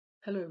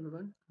Hello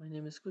everyone, my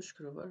name is Kush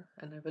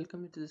and I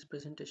welcome you to this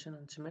presentation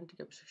on Semantic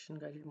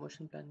Abstraction-Guided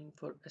Motion Planning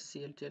for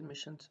scLTL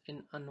missions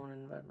in unknown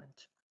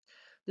environments.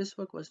 This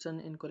work was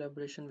done in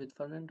collaboration with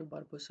Fernando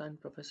Barbosa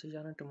and Professor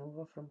Jana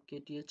Tumova from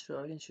KTH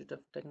Royal Institute of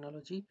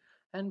Technology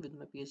and with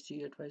my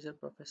PhD advisor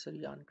Professor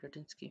Jan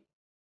Kretinsky.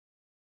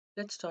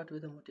 Let's start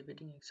with a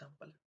motivating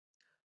example.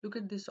 Look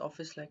at this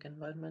office-like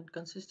environment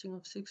consisting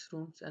of 6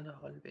 rooms and a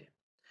hallway.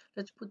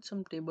 Let's put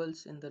some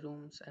tables in the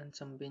rooms and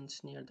some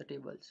bins near the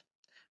tables.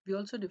 We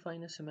also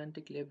define a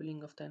semantic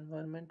labeling of the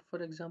environment.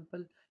 For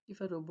example, if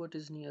a robot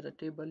is near a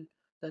table,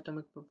 the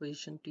atomic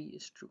proposition T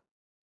is true.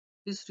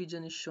 This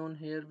region is shown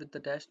here with the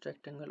dashed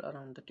rectangle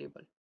around the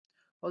table.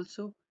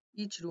 Also,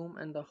 each room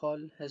and the hall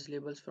has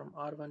labels from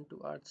R1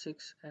 to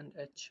R6 and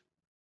H.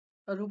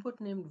 A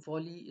robot named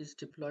Volley is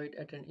deployed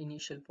at an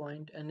initial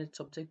point and its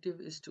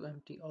objective is to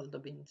empty all the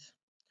bins.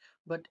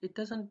 But it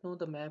doesn't know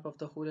the map of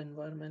the whole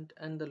environment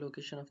and the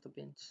location of the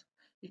bins.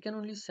 It can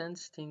only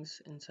sense things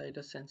inside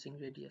a sensing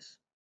radius.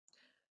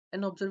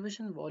 An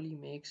observation Wally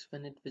makes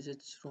when it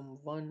visits room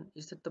 1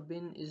 is that the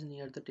bin is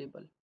near the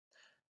table.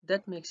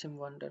 That makes him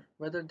wonder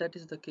whether that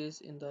is the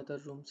case in the other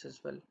rooms as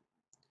well.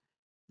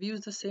 We use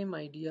the same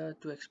idea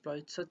to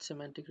exploit such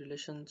semantic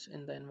relations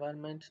in the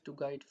environment to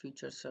guide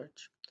future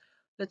search.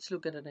 Let's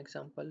look at an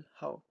example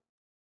how.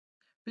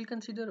 We'll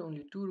consider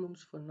only 2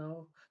 rooms for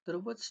now. The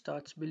robot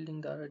starts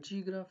building the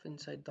RG graph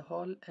inside the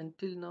hall, and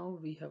till now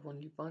we have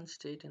only one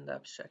state in the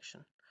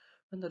abstraction.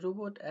 When the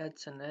robot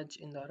adds an edge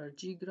in the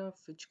RG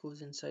graph which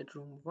goes inside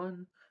room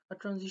 1, a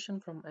transition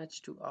from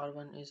H to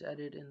R1 is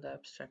added in the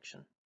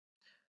abstraction.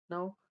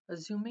 Now,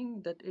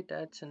 assuming that it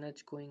adds an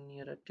edge going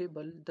near a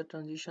table, the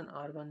transition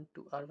R1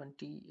 to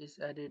R1T is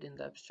added in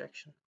the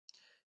abstraction.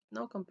 It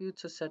now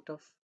computes a set of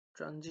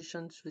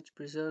transitions which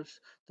preserves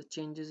the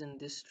changes in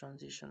this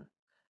transition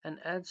and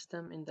adds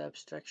them in the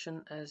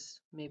abstraction as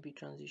maybe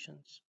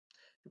transitions,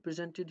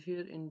 represented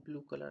here in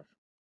blue color.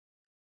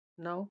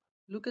 Now,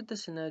 look at the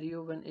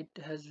scenario when it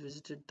has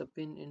visited the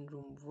bin in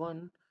room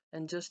 1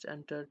 and just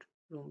entered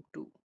room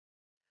 2.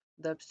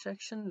 The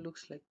abstraction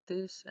looks like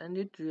this and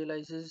it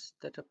realizes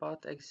that a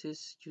path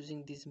exists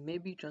using these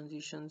maybe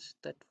transitions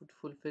that would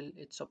fulfill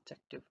its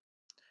objective.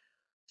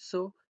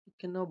 So it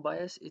can now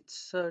bias its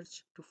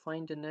search to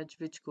find an edge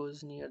which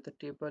goes near the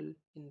table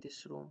in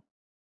this room.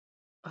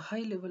 A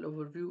high-level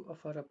overview of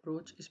our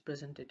approach is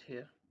presented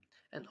here.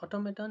 An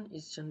automaton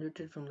is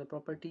generated from the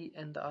property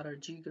and the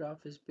RRG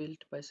graph is built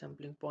by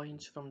sampling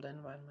points from the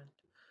environment.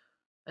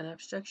 An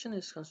abstraction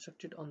is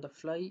constructed on the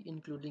fly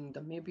including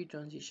the maybe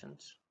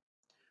transitions.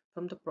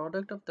 From the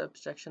product of the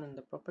abstraction and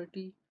the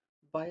property,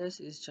 bias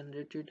is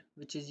generated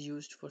which is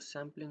used for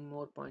sampling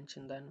more points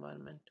in the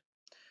environment.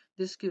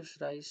 This gives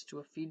rise to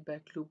a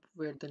feedback loop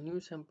where the new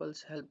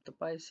samples help the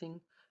biasing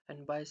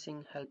and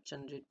biasing help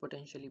generate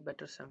potentially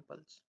better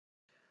samples.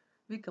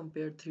 We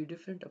compared 3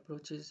 different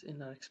approaches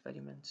in our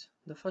experiments.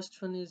 The first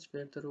one is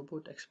where the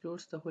robot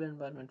explores the whole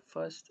environment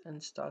first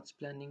and starts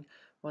planning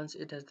once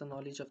it has the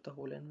knowledge of the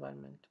whole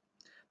environment.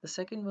 The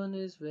second one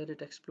is where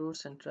it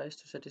explores and tries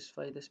to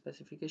satisfy the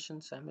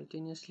specifications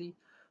simultaneously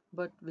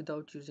but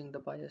without using the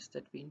bias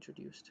that we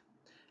introduced.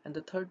 And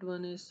the third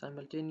one is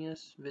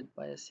simultaneous with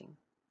biasing.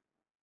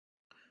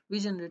 We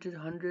generated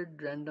 100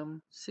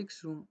 random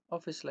 6-room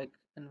office-like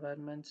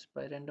environments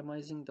by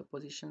randomizing the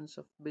positions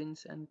of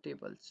bins and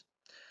tables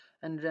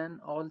and ran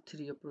all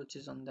 3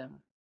 approaches on them.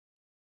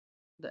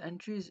 The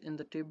entries in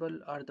the table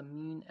are the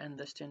mean and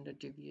the standard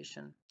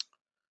deviation.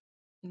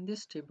 In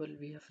this table,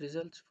 we have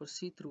results for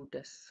see-through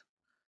tests.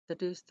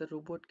 That is, the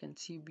robot can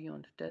see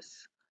beyond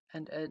tests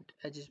and add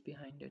edges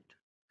behind it.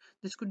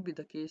 This could be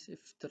the case if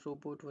the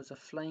robot was a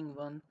flying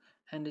one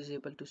and is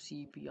able to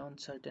see beyond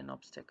certain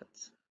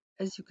obstacles.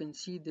 As you can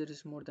see, there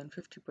is more than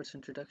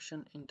 50%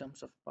 reduction in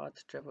terms of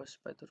path traversed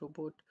by the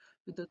robot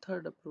with the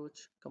third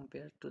approach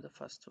compared to the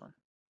first one.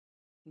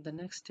 In the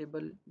next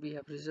table, we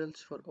have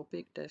results for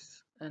opaque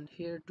tests, and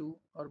here too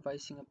our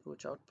biasing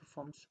approach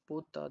outperforms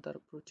both the other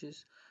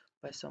approaches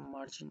by some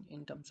margin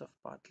in terms of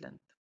path length.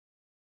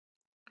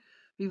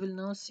 We will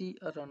now see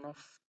a run of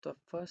the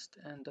first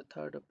and the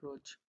third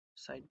approach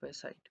side by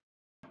side.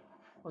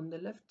 On the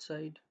left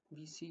side,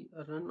 we see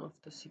a run of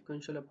the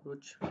sequential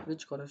approach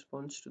which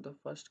corresponds to the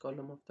first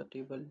column of the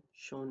table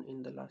shown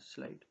in the last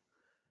slide.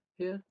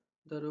 Here,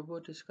 the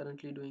robot is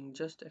currently doing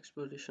just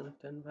exploration of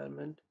the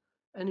environment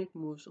and it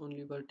moves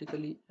only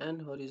vertically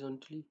and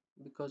horizontally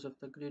because of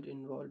the grid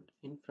involved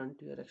in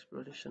frontier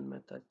exploration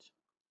methods.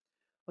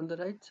 On the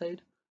right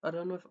side, a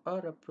run of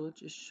our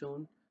approach is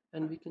shown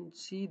and we can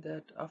see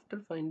that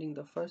after finding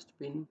the first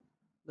bin,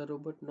 the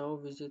robot now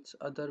visits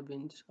other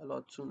bins a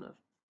lot sooner.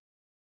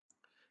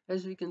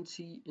 As we can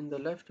see in the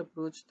left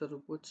approach, the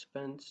robot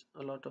spends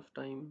a lot of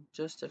time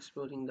just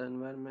exploring the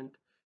environment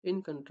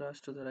in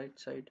contrast to the right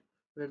side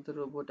where the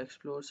robot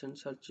explores and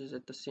searches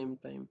at the same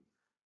time,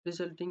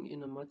 resulting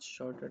in a much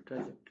shorter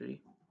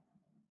trajectory.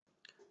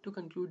 To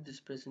conclude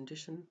this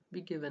presentation,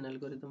 we gave an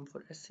algorithm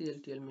for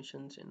scLTL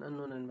missions in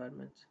unknown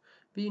environments.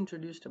 We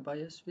introduced a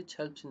bias which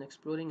helps in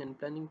exploring and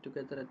planning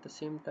together at the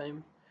same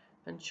time.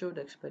 and showed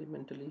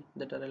experimentally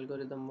that our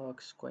algorithm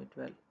works quite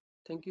well.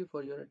 Thank you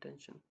for your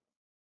attention.